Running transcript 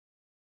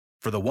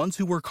For the ones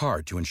who work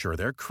hard to ensure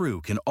their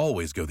crew can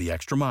always go the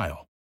extra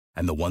mile,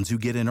 and the ones who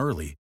get in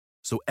early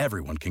so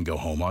everyone can go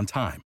home on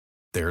time,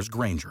 there's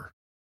Grainger,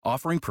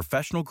 offering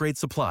professional-grade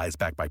supplies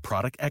backed by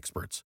product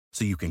experts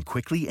so you can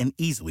quickly and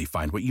easily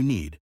find what you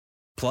need.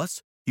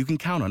 Plus, you can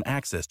count on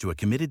access to a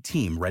committed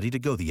team ready to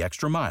go the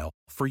extra mile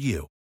for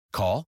you.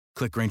 Call,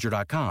 click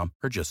Grainger.com,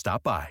 or just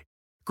stop by.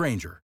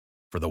 Grainger,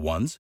 for the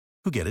ones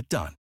who get it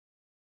done.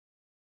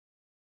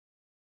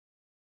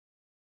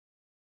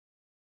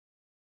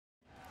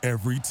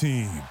 Every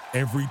team,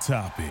 every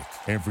topic,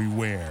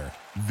 everywhere.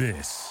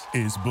 This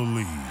is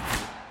Believe.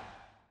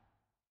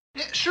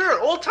 Yeah,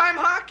 sure, old-time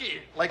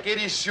hockey. Like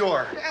 80s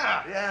Shore.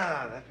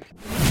 Yeah.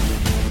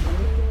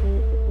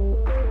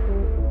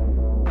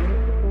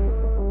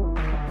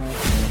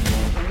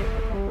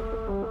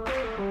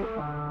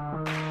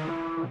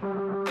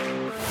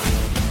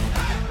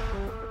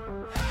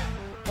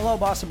 Hello,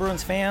 Boston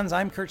Bruins fans.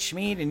 I'm Kurt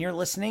Schmid, and you're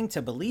listening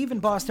to Believe in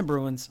Boston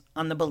Bruins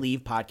on the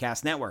Believe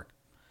Podcast Network.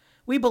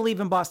 We believe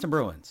in Boston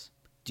Bruins.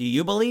 Do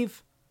you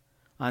believe?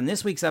 On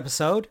this week's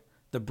episode,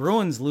 the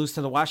Bruins lose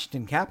to the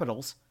Washington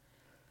Capitals,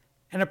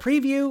 and a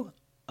preview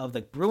of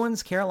the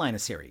Bruins-Carolina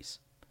series.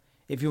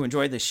 If you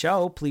enjoyed this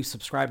show, please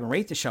subscribe and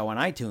rate the show on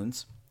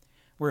iTunes.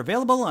 We're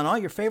available on all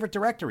your favorite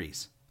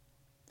directories: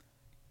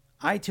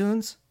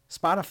 iTunes,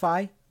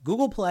 Spotify,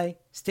 Google Play,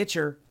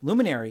 Stitcher,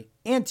 Luminary,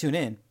 and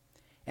TuneIn.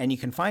 And you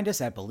can find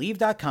us at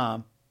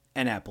Believe.com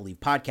and at Believe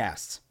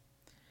Podcasts.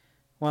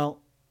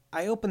 Well,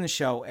 I open the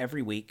show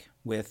every week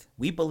with,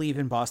 "We believe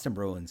in Boston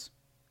Bruins.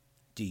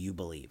 Do you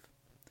believe?"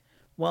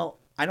 Well,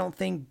 I don't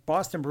think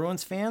Boston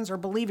Bruins fans are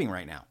believing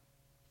right now,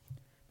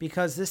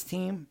 because this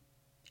team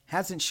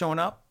hasn't shown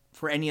up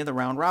for any of the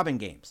round-robin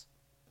games.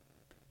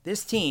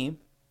 This team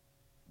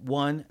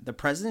won the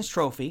President's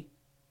Trophy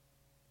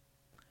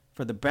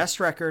for the best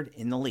record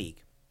in the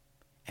league.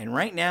 And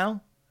right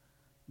now,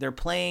 they're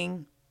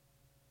playing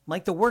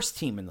like the worst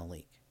team in the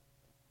league.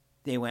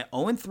 They went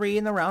 0-3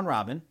 in the round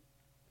robin.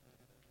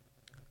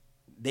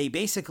 They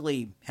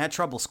basically had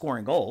trouble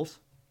scoring goals.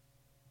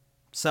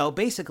 So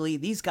basically,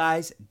 these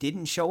guys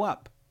didn't show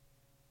up.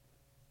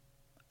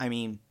 I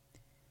mean,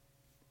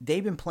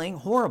 they've been playing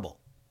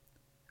horrible.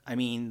 I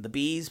mean, the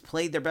Bees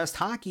played their best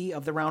hockey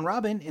of the round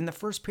robin in the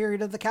first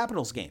period of the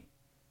Capitals game.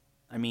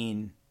 I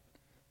mean,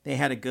 they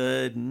had a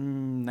good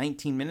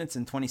 19 minutes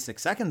and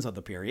 26 seconds of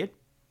the period.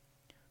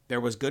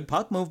 There was good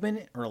puck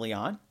movement early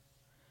on.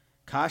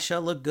 Kasha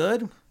looked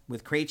good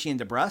with Krejci and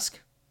DeBrusk.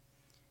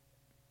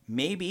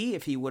 Maybe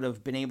if he would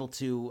have been able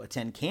to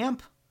attend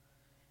camp,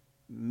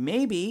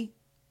 maybe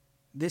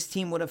this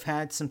team would have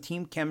had some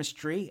team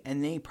chemistry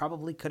and they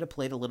probably could have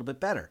played a little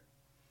bit better.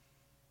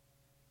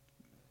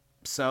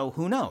 So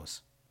who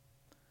knows?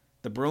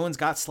 The Bruins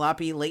got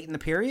sloppy late in the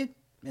period,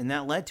 and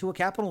that led to a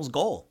Capitals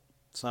goal.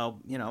 So,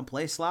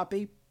 play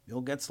sloppy,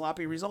 you'll get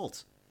sloppy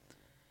results.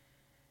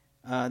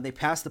 They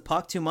passed the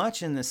puck too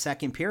much in the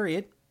second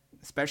period,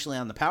 especially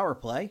on the power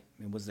play.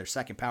 It was their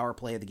second power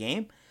play of the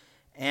game.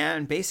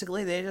 And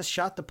basically, they just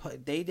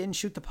they didn't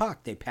shoot the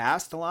puck. They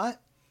passed a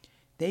lot.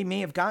 They may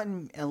have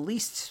gotten at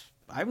least,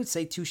 I would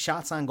say, 2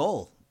 shots on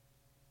goal.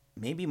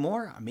 Maybe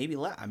more, maybe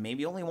less,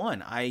 maybe only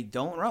 1. I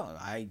don't know.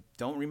 I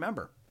don't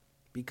remember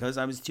because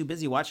I was too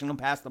busy watching them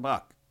pass the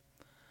puck.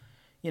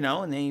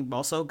 And they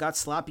also got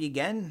sloppy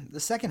again the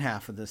second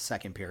half of the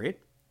second period.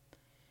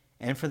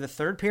 And for the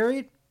third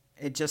period,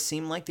 it just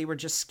seemed like they were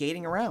just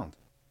skating around,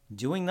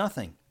 doing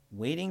nothing,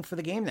 waiting for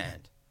the game to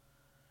end.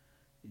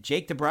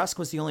 Jake DeBrusk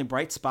was the only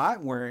bright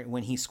spot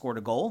when he scored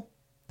a goal,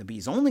 the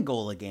Bees' only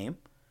goal of the game,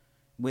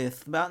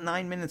 with about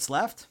 9 minutes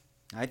left.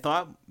 I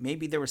thought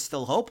maybe there was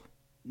still hope.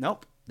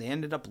 Nope, they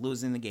ended up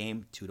losing the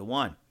game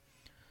 2-1.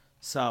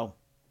 So,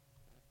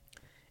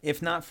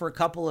 if not for a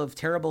couple of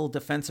terrible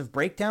defensive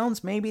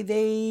breakdowns, maybe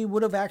they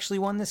would have actually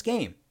won this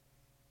game.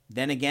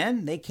 Then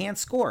again, they can't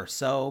score,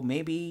 so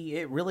maybe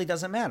it really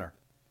doesn't matter.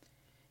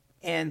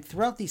 And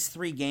throughout these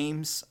 3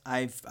 games,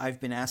 I've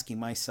been asking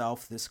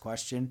myself this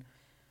question: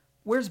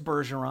 where's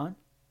Bergeron?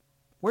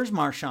 Where's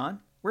Marchand?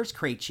 Where's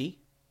Krejci?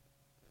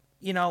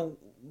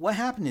 What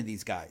happened to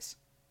these guys?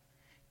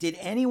 Did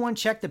anyone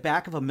check the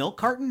back of a milk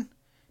carton?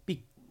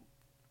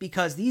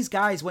 Because these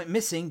guys went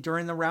missing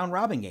during the round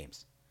robin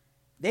games.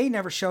 They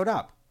never showed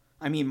up.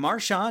 I mean,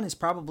 Marchand is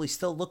probably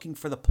still looking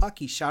for the puck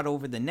he shot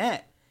over the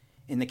net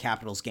in the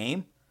Capitals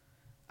game.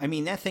 I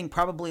mean, that thing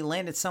probably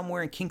landed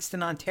somewhere in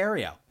Kingston,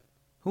 Ontario.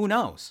 Who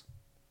knows?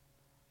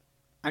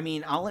 I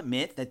mean, I'll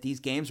admit that these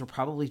games were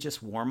probably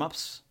just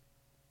warm-ups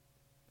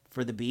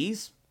for the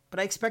Bees, but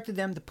I expected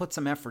them to put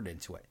some effort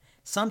into it.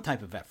 Some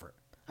type of effort.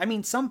 I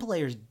mean, some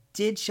players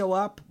did show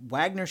up.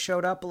 Wagner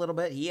showed up a little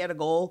bit. He had a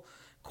goal.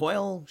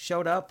 Coyle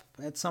showed up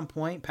at some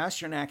point.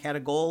 Pasternak had a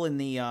goal in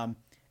the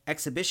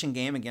exhibition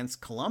game against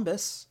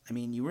Columbus. I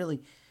mean, you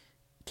really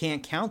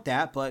can't count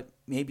that, but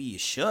maybe you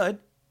should.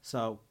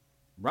 So,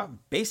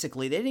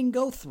 basically, they didn't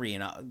go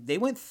 3-0. They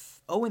went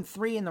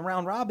 0-3 in the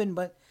round robin,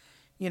 but,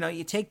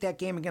 you take that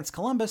game against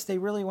Columbus, they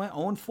really went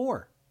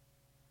 0-4.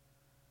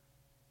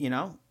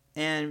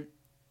 And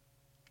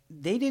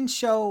they didn't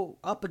show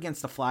up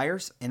against the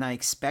Flyers, and I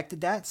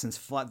expected that since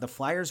the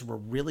Flyers were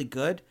really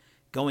good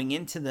going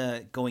into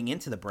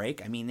the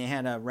break. I mean, they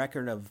had a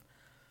record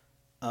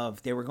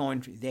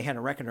they had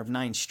a record of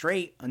 9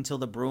 straight until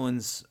the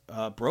Bruins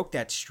broke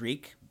that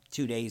streak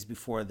 2 days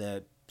before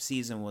the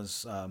season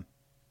was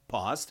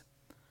paused.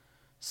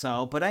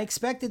 So, but I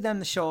expected them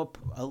to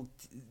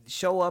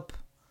show up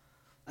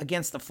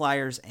against the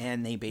Flyers,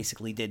 and they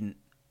basically didn't.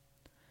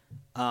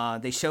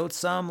 They showed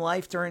some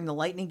life during the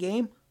Lightning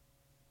game,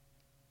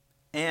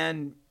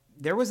 and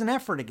there was an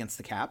effort against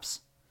the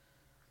Caps.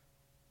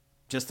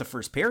 Just the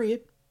first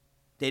period.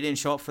 They didn't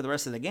show up for the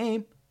rest of the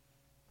game.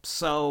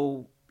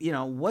 So,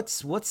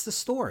 what's the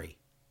story?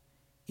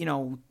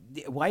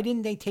 Why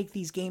didn't they take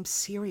these games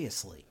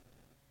seriously?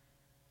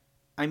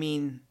 I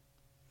mean,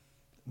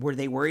 were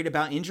they worried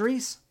about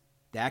injuries?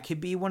 That could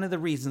be one of the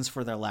reasons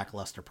for their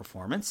lackluster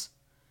performance.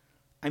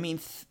 I mean,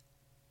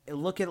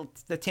 look at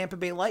the Tampa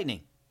Bay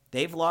Lightning.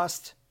 They've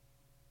lost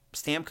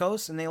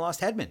Stamkos and they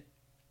lost Hedman.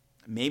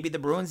 Maybe the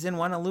Bruins didn't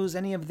want to lose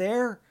any of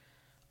their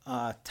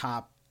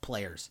top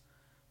players.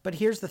 But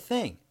here's the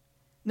thing.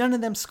 None of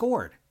them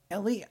scored.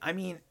 At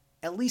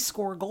least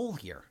score a goal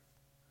here.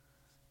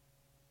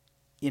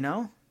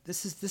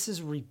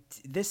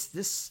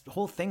 This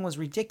whole thing was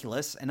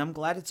ridiculous, and I'm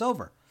glad it's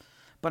over.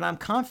 But I'm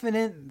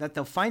confident that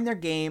they'll find their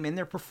game and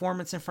their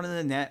performance in front of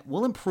the net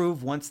will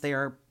improve once they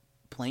are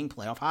playing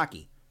playoff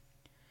hockey.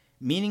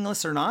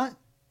 Meaningless or not,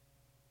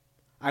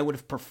 I would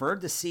have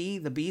preferred to see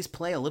the Bees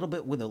play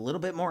with a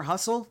little bit more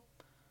hustle.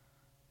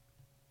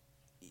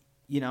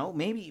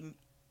 Maybe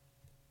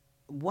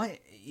what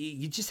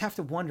you just have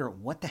to wonder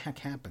what the heck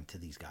happened to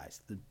these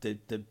guys.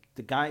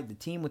 The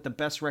team with the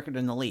best record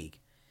in the league,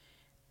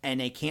 and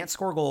they can't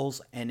score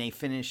goals, and they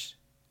finish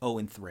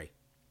 0-3.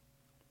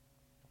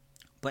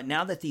 But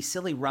now that these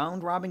silly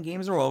round robin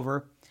games are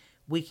over,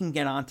 we can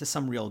get on to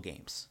some real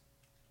games.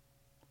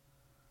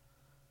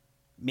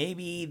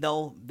 Maybe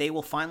they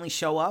will finally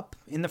show up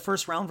in the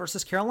first round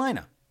versus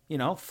Carolina.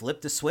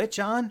 Flip the switch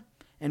on,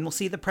 and we'll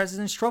see the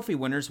President's Trophy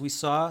winners we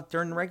saw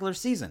during the regular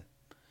season.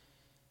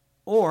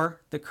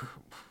 Or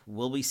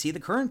will we see the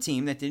current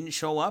team that didn't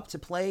show up to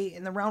play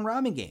in the round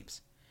robin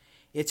games?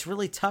 It's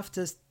really tough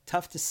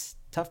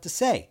to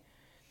say.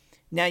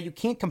 Now, you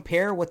can't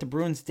compare what the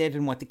Bruins did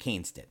and what the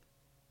Canes did.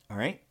 All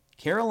right?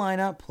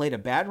 Carolina played a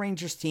bad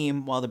Rangers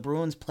team while the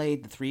Bruins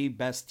played the 3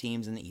 best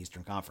teams in the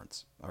Eastern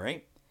Conference. All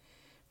right?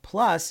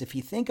 Plus, if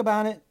you think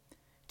about it,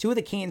 2 of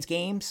the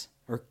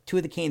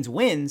Canes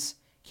wins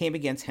came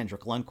against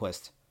Henrik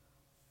Lundqvist.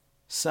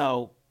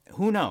 So,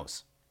 who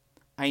knows?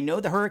 I know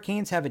the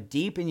Hurricanes have a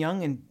deep and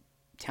young and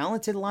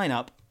talented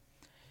lineup.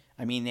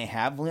 I mean, they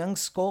have young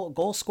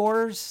goal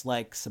scorers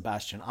like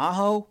Sebastian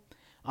Aho,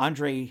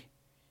 Andrei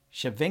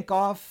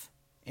Shevchenkov,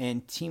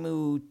 and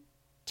Timu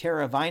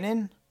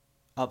Teravainen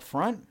up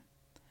front.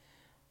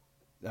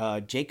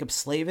 Jacob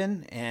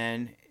Slavin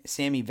and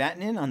Sami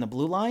Vatanen on the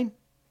blue line.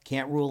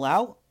 Can't rule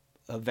out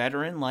a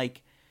veteran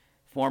like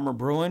former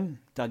Bruin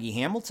Dougie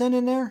Hamilton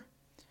in there.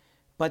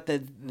 But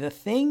the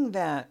thing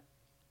that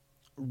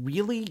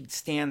really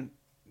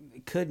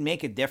could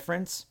make a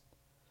difference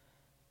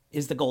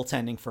is the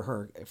goaltending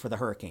for the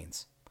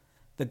Hurricanes.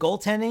 The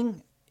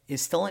goaltending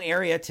is still an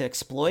area to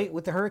exploit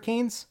with the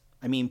Hurricanes.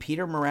 I mean,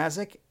 Peter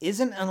Mrazek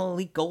isn't an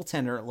elite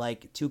goaltender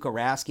like Tuukka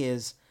Rask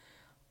is,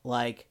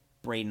 like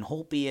Braden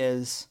Holtby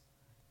is.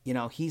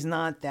 He's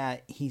not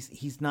that.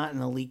 He's not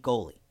an elite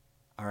goalie.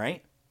 All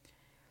right?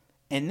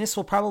 And this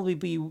will probably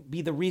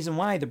be the reason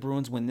why the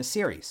Bruins win this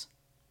series.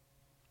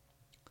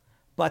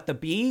 But the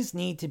Bees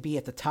need to be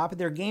at the top of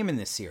their game in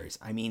this series.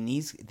 I mean,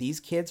 these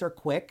kids are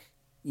quick.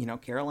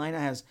 Carolina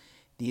has...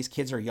 These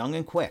kids are young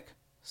and quick.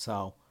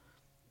 So,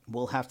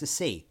 we'll have to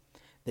see.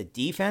 The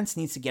defense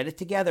needs to get it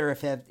together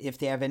if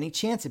they have any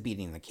chance of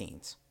beating the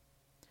Canes.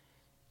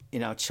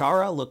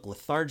 Chara looked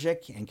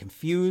lethargic and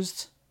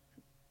confused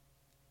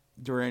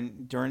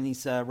during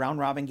these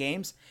round-robin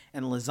games.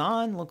 And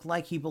Lauzon looked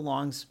like he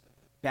belongs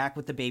back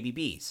with the Baby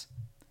Bees.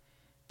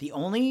 The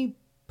only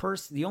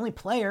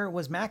player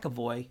was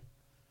McAvoy,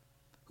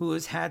 who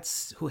had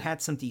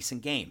some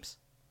decent games.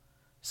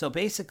 So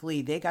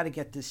basically, they got to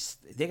get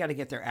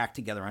their act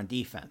together on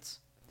defense.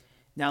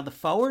 Now, the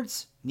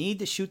forwards need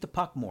to shoot the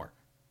puck more.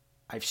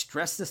 I've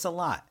stressed this a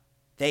lot.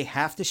 They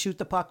have to shoot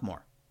the puck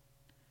more.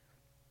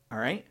 All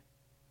right?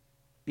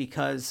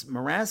 Because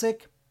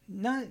Mrazek,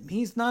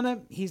 he's not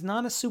a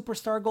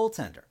superstar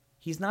goaltender.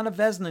 He's not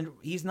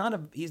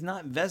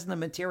Vezina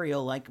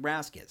material like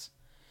Rask is.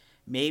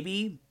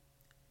 Maybe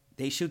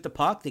they shoot the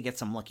puck, they get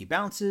some lucky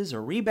bounces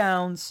or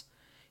rebounds,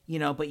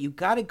 but you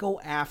got to go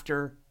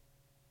after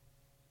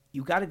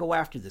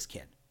this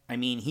kid. I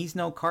mean, he's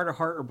no Carter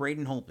Hart or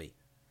Braden Holtby.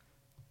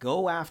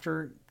 Go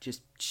after,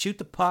 just shoot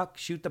the puck,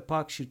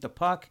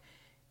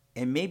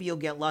 and maybe you'll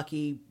get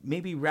lucky,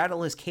 maybe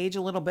rattle his cage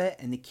a little bit,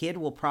 and the kid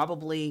will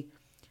probably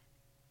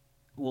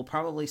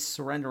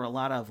surrender a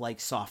lot of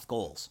soft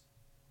goals.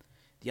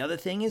 The other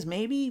thing is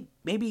maybe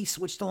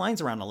switch the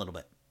lines around a little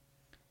bit.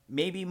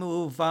 Maybe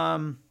move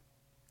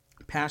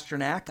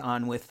Pasternak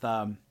on with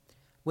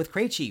with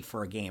Krejci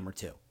for a game or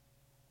two.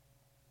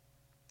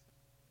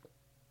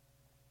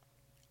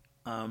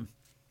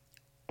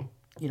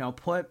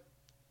 Put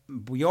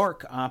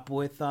Bjork up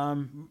with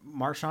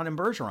Marchand and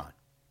Bergeron.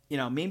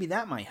 Maybe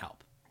that might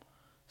help.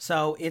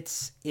 So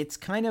it's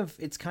kind of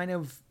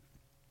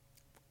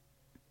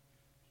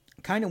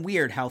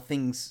weird how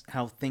things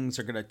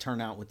are going to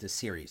turn out with this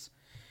series.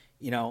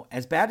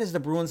 As bad as the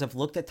Bruins have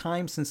looked at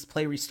times since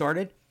play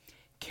restarted,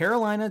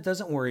 Carolina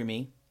doesn't worry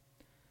me.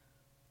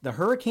 The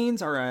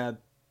Hurricanes are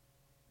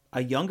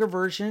a younger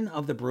version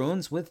of the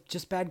Bruins with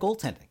just bad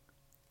goaltending.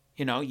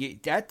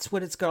 That's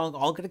what it's all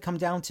going to come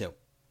down to.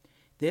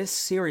 This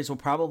series will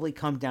probably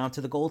come down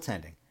to the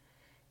goaltending.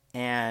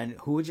 And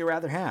who would you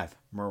rather have,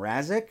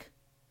 Mrazek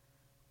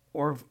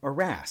or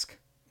Rask?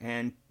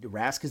 And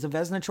Rask is a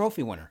Vezina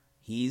Trophy winner.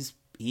 He's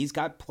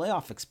got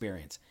playoff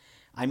experience.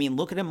 I mean,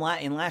 look at him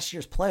in last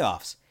year's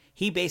playoffs.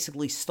 He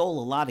basically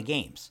stole a lot of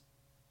games.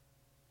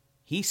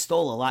 He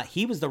stole a lot.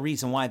 He was the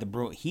reason why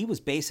he was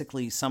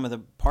basically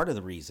part of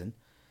the reason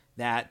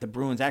that the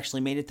Bruins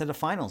actually made it to the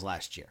finals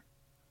last year.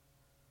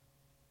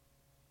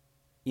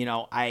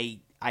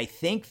 I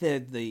think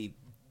that the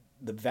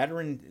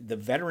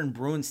veteran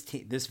Bruins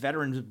this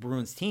veteran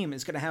Bruins team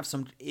is going to have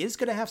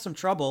some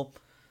trouble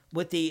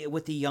with the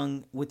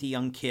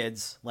young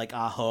kids like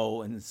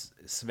Aho and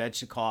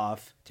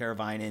Svechnikov,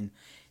 Teravainen.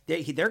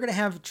 They're going to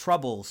have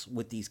troubles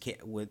with these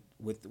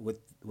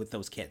with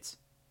those kids.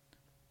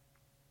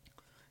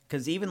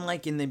 Because even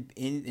like in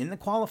the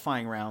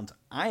qualifying round,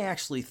 I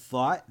actually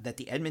thought that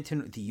the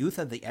youth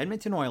of the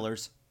Edmonton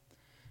Oilers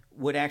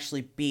would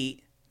actually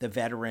beat the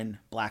veteran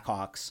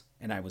Blackhawks,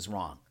 and I was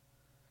wrong.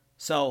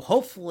 So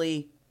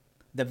hopefully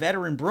the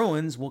veteran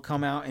Bruins will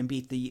come out and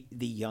beat the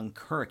young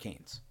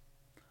Hurricanes.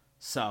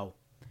 So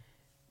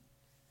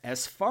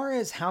as far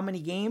as how many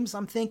games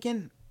I'm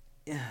thinking,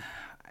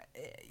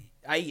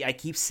 I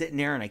keep sitting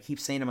there and I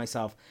keep saying to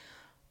myself,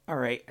 all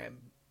right,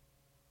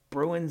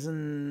 Bruins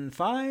in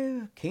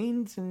 5,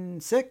 Canes in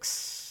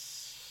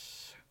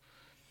 6.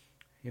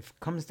 If it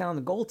comes down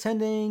to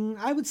goaltending,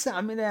 I'm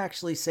going to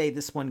actually say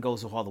this one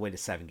goes all the way to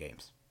 7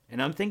 games. And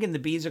I'm thinking the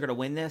Bees are going to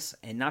win this,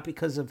 and not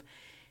because of,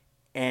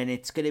 and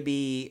it's going to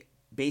be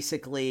because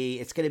of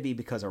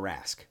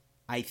Rask.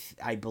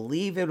 I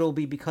believe it'll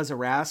be because of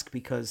Rask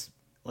because,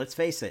 let's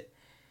face it,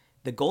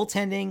 the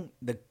goaltending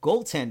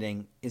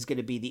is going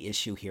to be the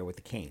issue here with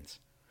the Canes.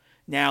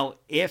 Now,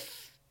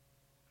 if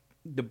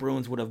the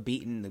Bruins would have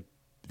beaten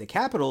the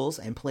Capitals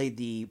and played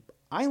the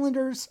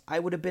Islanders, I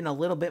would have been a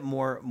little bit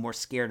more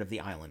scared of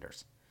the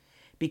Islanders,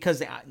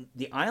 because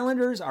the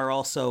Islanders are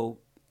also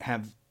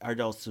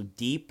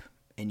deep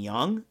and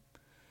young,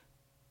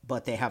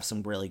 but they have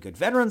some really good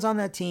veterans on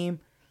that team.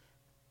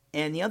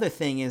 And the other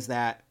thing is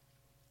that,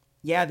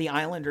 yeah, the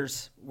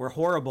Islanders were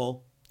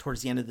horrible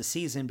towards the end of the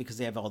season because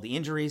they have all the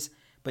injuries,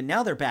 but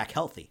now they're back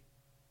healthy.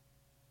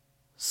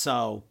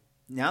 So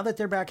now that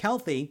they're back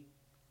healthy,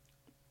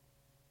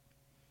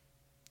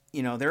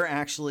 they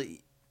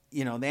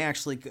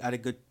actually got a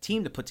good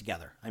team to put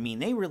together. I mean,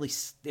 they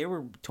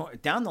were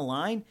down the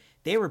line.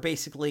 They were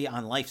basically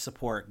on life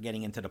support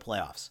getting into the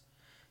playoffs.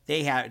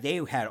 They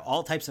had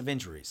all types of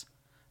injuries,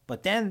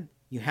 but then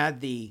you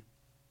had the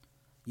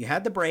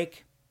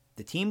break.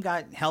 The team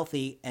got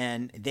healthy,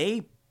 and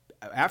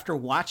after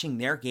watching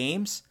their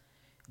games,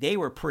 they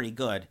were pretty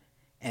good.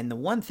 And the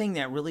one thing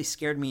that really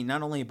scared me,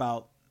 not only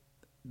about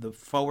the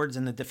forwards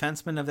and the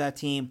defensemen of that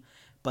team,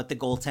 but the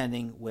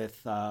goaltending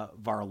with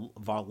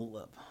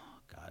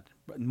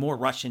more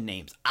Russian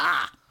names.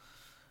 I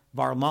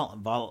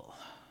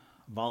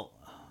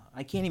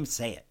can't even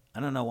say it. I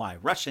don't know why.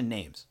 Russian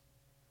names.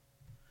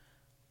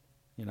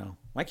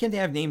 Why can't they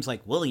have names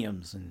like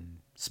Williams and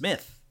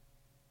Smith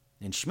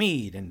and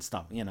Schmid and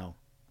stuff? Damn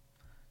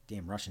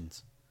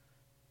Russians.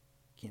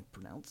 Can't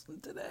pronounce them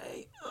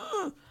today.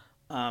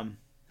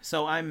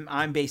 So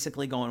I'm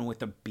basically going with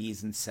the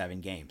Bees in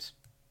 7 games.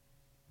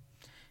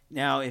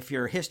 Now, if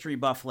you're a history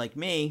buff like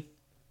me,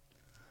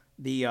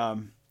 the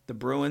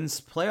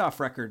Bruins playoff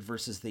record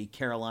versus the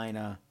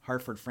Carolina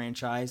Hartford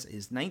franchise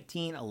is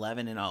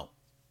 19-11-0.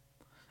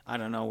 I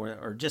don't know,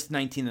 or just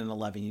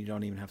 19-11. You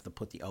don't even have to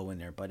put the O in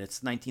there, but it's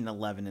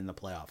 19-11 in the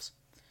playoffs.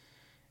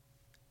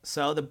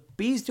 So the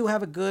Bees do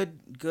have a good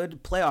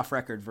playoff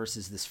record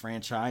versus this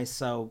franchise.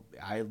 So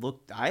I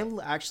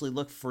actually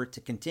look for it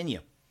to continue.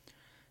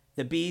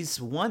 The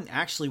Bees won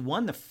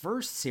the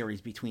first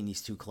series between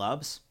these two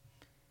clubs,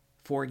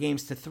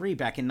 4-3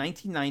 back in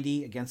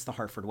 1990 against the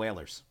Hartford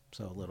Whalers.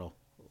 So a little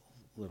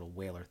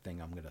Whaler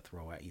thing I'm going to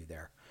throw at you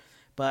there.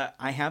 But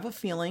I have a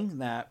feeling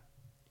that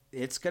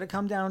it's going to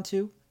come down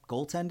to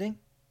goaltending,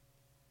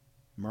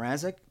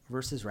 Mrazek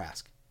versus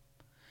Rask.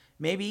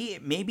 Maybe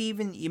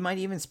even you might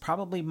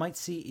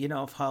see,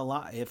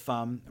 if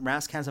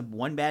Rask has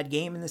one bad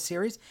game in the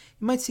series,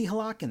 you might see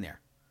Halak in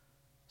there.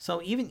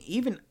 So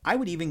even I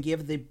would even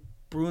give the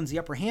Bruins the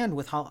upper hand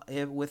with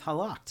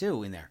Halak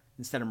too in there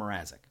instead of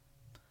Mrazek.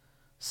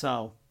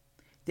 So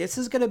this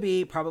is going to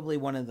be probably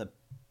one of the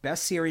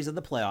best series of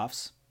the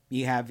playoffs.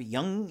 You have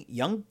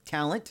young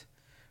talent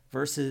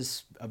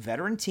versus a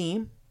veteran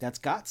team that's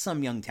got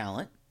some young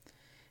talent.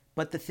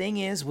 But the thing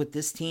is with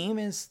this team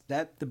is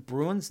that the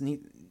Bruins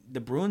need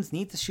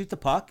to shoot the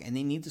puck and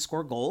they need to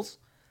score goals.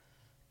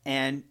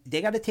 And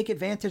they got to take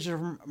advantage of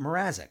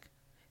Mrazek.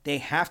 They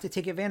have to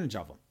take advantage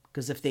of him.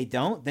 Because if they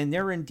don't, then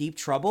they're in deep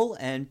trouble.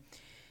 And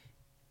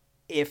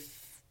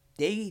if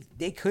they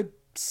could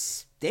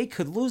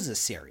lose this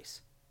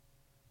series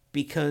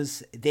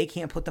because they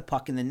can't put the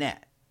puck in the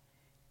net.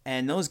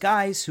 And those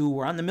guys who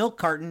were on the milk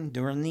carton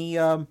during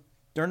the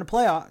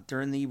playoff,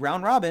 during the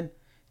round robin,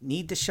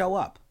 need to show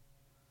up.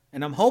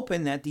 And I'm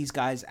hoping that these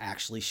guys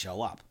actually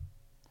show up.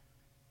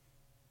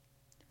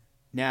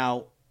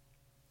 Now,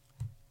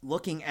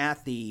 looking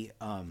at the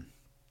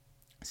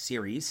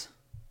series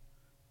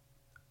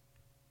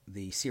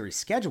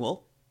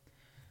schedule,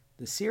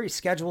 the series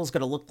schedule is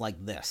going to look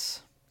like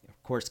this.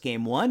 Of course,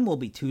 Game 1 will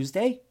be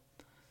Tuesday,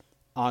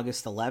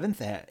 August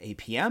 11th at 8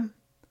 p.m.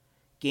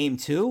 Game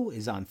 2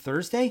 is on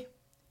Thursday.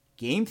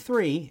 Game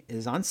 3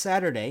 is on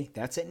Saturday.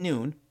 That's at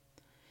noon.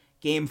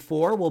 Game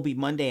 4 will be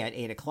Monday at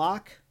 8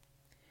 o'clock.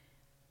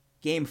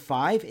 Game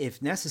 5,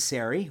 if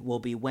necessary, will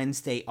be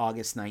Wednesday,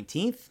 August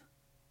 19th.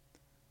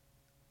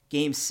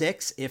 Game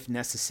 6, if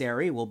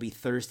necessary, will be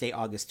Thursday,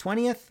 August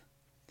 20th.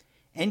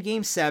 And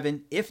Game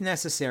 7, if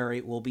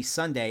necessary, will be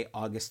Sunday,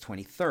 August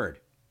 23rd.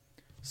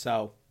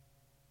 So,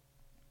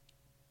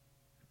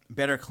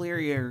 better clear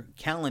your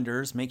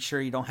calendars. Make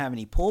sure you don't have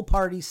any pool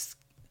parties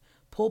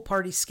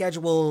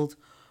scheduled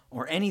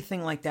or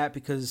anything like that,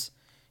 because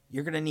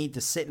you're going to need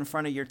to sit in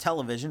front of your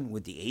television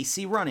with the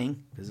AC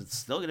running, because it's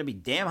still going to be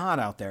damn hot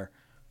out there,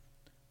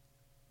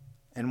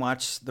 and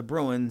watch the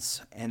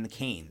Bruins and the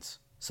Canes.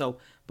 So,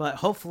 but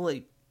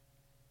hopefully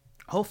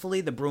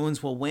the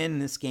Bruins will win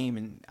this game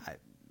and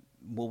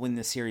will win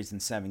this series in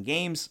 7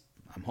 games.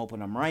 I'm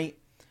hoping I'm right.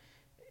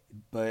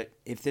 But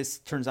if this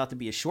turns out to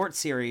be a short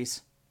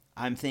series,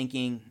 I'm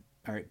thinking,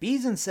 all right,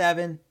 B's in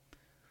 7.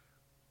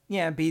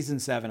 Yeah, B's in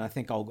 7. I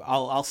think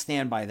I'll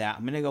stand by that.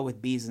 I'm going to go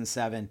with B's in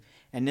 7,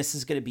 and this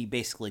is going to be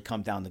basically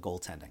come down to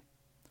goaltending.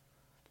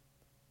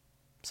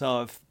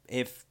 So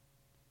if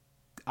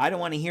I don't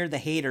want to hear the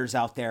haters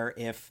out there,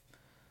 if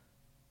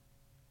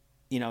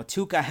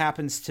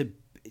Tuukka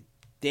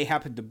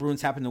the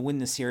Bruins happen to win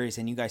the series,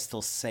 and you guys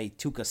still say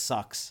Tuukka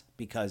sucks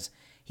because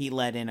he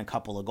let in a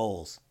couple of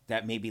goals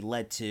that maybe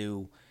led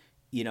to,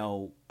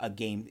 a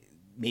game,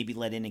 maybe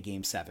led in a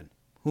Game 7.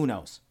 Who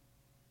knows?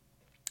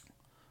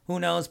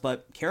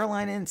 But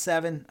Carolina in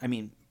 7,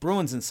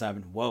 Bruins in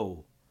 7,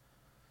 whoa.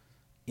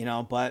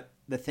 But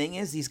the thing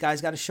is, these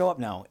guys got to show up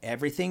now.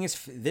 Everything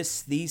is,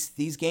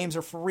 these games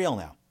are for real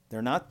now.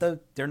 They're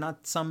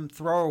not some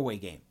throwaway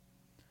game.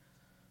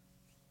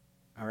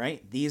 All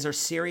right, these are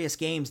serious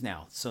games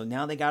now. So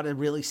now they got to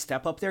really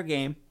step up their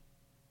game.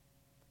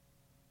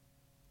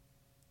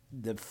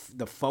 The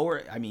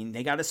forward,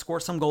 they got to score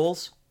some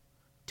goals.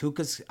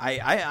 Tuukka's,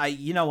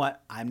 you know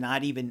what? I'm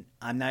not even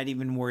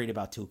worried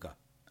about Tuukka.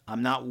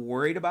 I'm not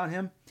worried about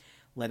him.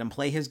 Let him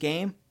play his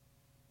game,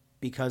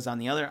 because on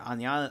the other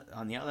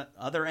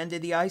end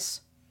of the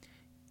ice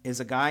is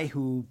a guy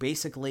who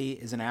basically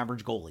is an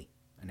average goalie,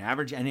 an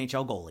average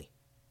NHL goalie.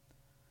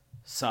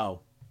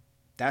 So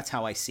that's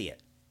how I see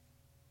it.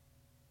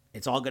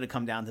 It's all going to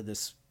come down to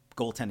this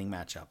goaltending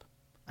matchup.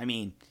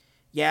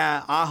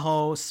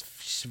 Aho,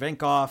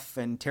 Svechnikov,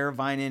 and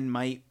Teravainen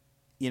might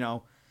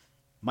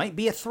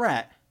be a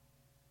threat,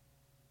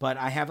 but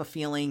I have a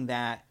feeling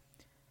that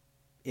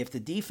if the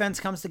defense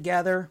comes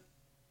together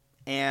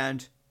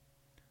and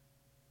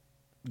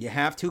you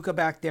have Tuukka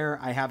back there,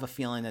 I have a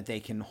feeling that they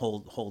can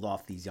hold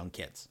off these young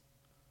kids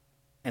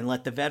and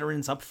let the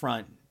veterans up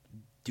front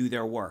do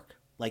their work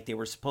like they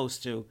were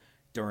supposed to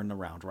during the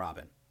round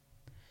robin.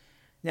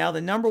 Now,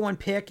 the number 1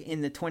 pick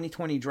in the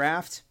 2020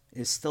 draft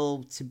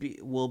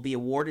will be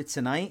awarded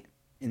tonight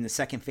in the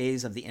second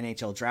phase of the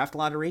NHL Draft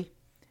Lottery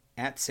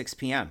at 6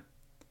 p.m.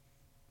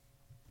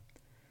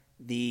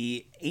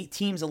 The 8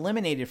 teams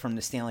eliminated from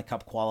the Stanley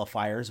Cup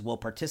qualifiers will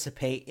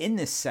participate in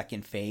this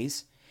second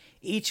phase,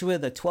 each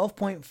with a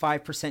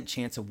 12.5%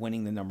 chance of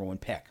winning the number 1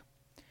 pick.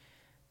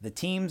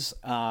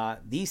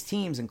 These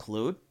teams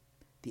include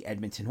the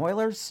Edmonton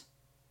Oilers,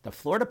 the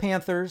Florida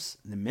Panthers,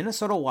 the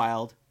Minnesota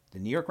Wild, the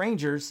New York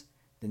Rangers,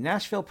 the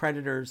Nashville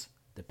Predators,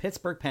 the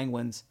Pittsburgh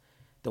Penguins,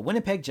 the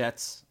Winnipeg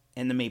Jets,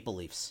 and the Maple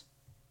Leafs.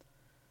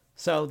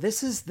 So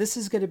this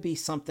is going to be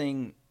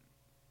something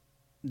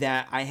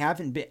that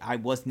I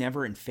was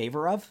never in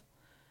favor of,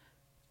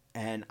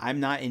 and I'm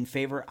not in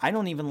favor. I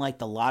don't even like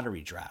the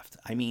lottery draft.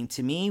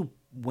 To me,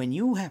 when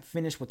you have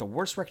finished with the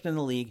worst record in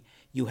the league,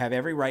 you have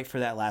every right for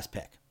that last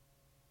pick.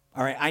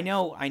 All right, I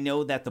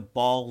know that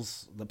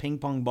the ping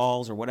pong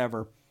balls or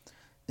whatever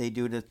they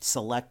do to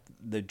select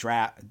the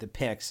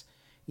picks,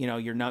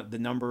 you're not the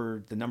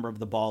number of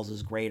the balls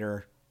is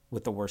greater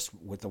with the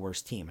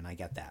worst team, and I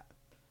get that.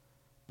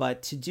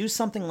 But to do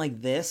something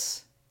like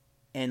this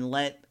and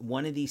let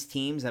one of these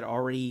teams that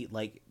already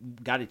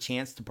got a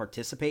chance to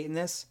participate in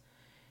this,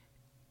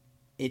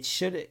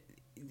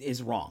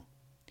 is wrong.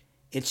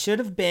 It should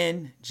have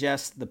been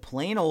just the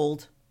plain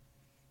old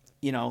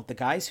the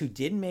guys who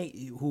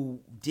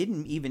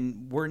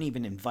weren't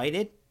even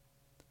invited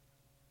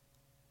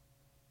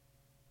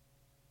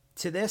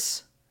to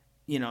this,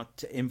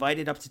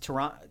 invited up to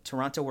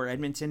Toronto or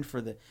Edmonton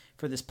for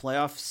this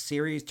playoff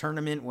series,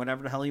 tournament,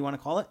 whatever the hell you want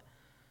to call it.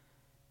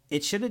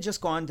 It should have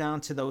just gone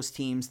down to those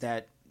teams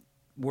that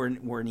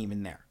weren't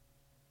even there.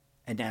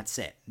 And that's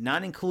it.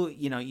 Not include,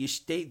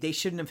 they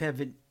shouldn't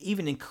have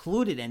even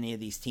included any of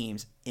these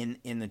teams in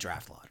the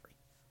draft lottery.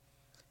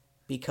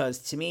 Because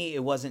to me,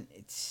 it wasn't.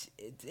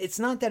 It's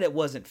not that it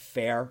wasn't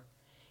fair.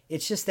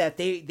 It's just that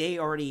they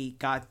already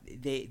got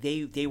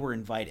they were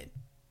invited.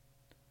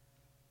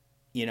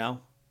 You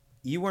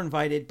were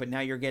invited, but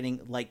now you're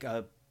getting like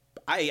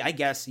I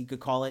guess you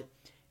could call it.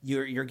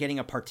 You're getting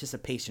a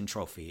participation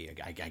trophy.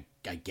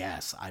 I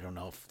guess I don't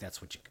know if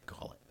that's what you could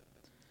call it.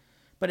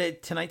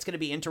 But tonight's going to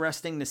be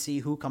interesting to see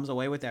who comes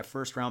away with that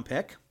first round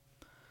pick.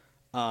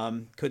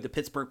 Could the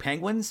Pittsburgh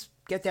Penguins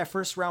get that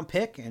first round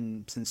pick?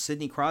 And since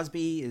Sidney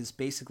Crosby is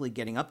basically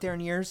getting up there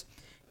in years,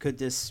 could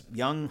this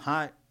young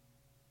hot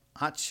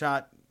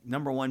shot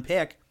number 1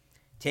 pick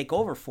take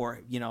over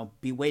for,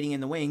 be waiting in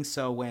the wings?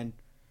 So when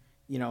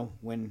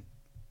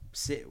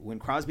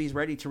Crosby's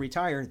ready to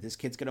retire, this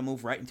kid's going to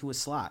move right into his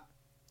slot.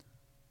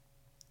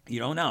 You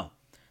don't know.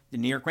 The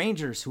New York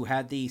Rangers, who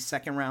had the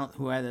second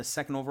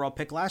overall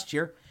pick last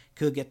year,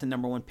 could get the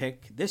number 1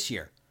 pick this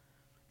year.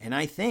 And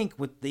I think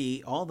with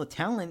all the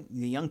talent,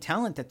 the young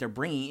talent that they're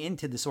bringing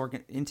into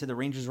the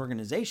Rangers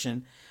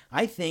organization,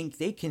 I think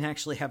they can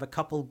actually have a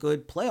couple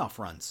good playoff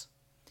runs.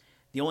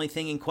 The only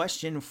thing in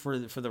question for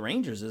the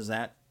Rangers is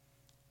that,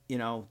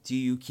 do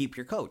you keep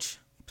your coach?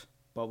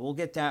 But we'll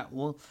get that.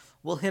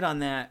 We'll hit on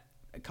that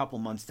a couple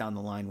months down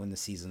the line when the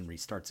season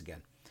restarts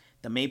again.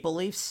 The Maple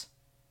Leafs,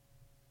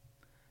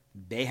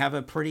 they have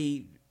a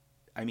pretty,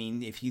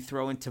 if you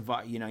throw into,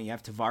 you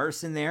have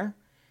Tavares in there,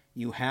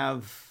 you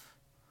have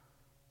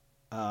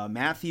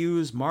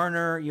Matthews,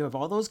 Marner, you have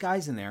all those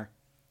guys in there.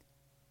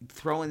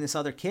 Throw in this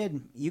other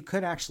kid, you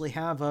could actually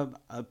have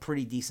a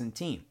pretty decent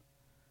team.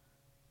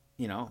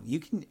 You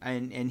can,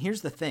 and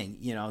here's the thing,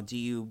 do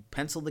you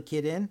pencil the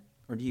kid in,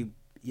 or do you,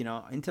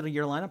 into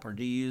your lineup, or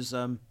do you use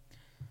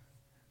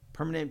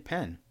permanent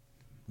pen?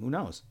 Who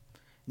knows?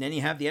 And then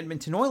you have the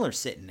Edmonton Oilers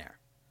sitting there.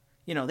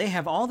 They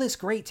have all this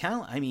great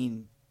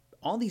talent.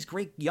 All these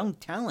great young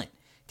talent.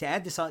 To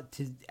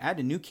add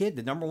a new kid,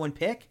 the number 1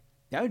 pick,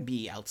 that would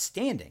be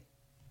outstanding.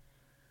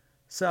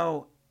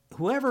 So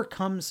whoever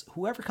comes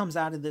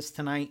out of this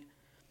tonight,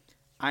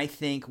 I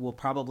think will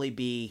probably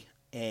be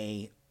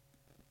it'll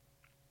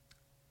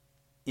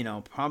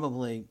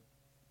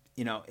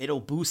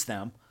boost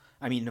them.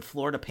 The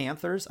Florida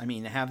Panthers,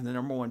 to have the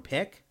number 1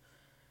 pick,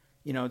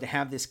 to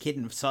have this kid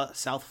in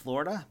South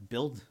Florida,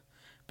 build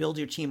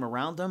your team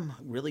around them,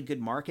 really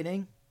good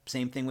marketing.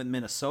 Same thing with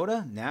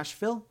Minnesota,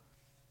 Nashville.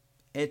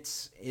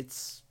 It's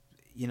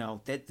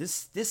that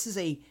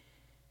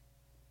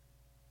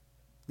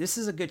this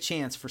is a good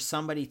chance for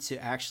somebody to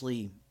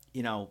actually,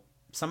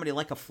 somebody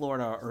like a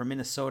Florida or a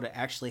Minnesota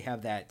actually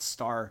have that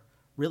star,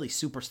 really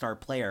superstar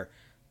player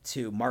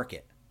to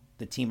market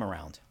the team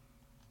around.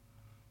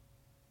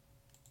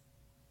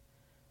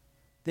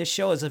 This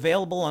show is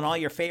available on all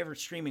your favorite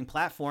streaming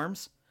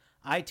platforms: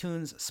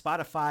 iTunes,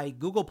 Spotify,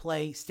 Google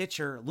Play,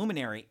 Stitcher,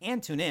 Luminary,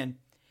 and TuneIn.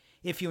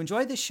 If you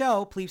enjoyed the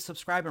show, please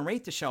subscribe and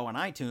rate the show on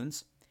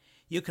iTunes.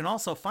 You can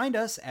also find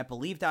us at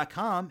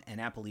Believe.com and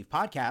at Believe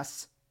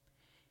Podcasts.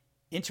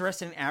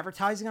 Interested in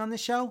advertising on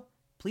this show?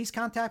 Please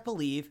contact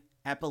Believe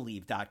at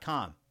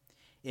Believe.com.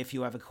 If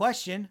you have a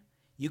question,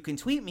 you can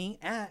tweet me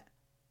at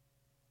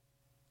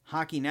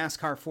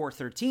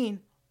HockeyNASCAR413,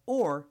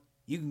 or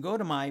you can go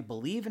to my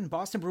Believe in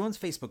Boston Bruins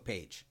Facebook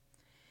page.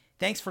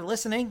 Thanks for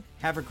listening.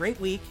 Have a great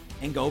week,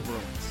 and go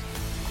Bruins.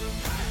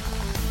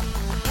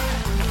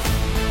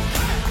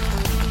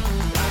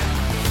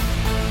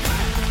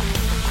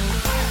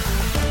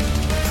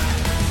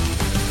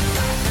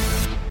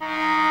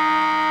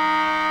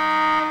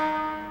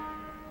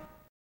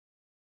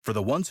 For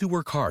the ones who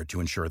work hard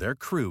to ensure their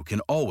crew can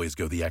always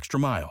go the extra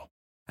mile,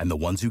 and the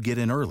ones who get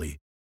in early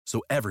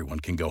so everyone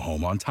can go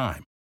home on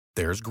time,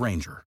 there's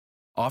Grainger,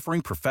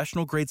 offering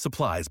professional-grade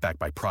supplies backed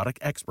by product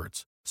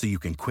experts so you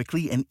can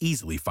quickly and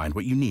easily find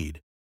what you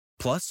need.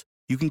 Plus,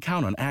 you can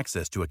count on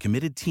access to a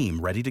committed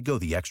team ready to go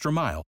the extra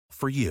mile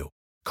for you.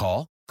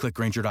 Call, click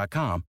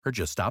Grainger.com, or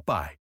just stop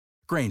by.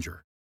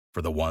 Grainger,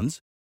 for the ones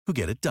who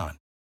get it done.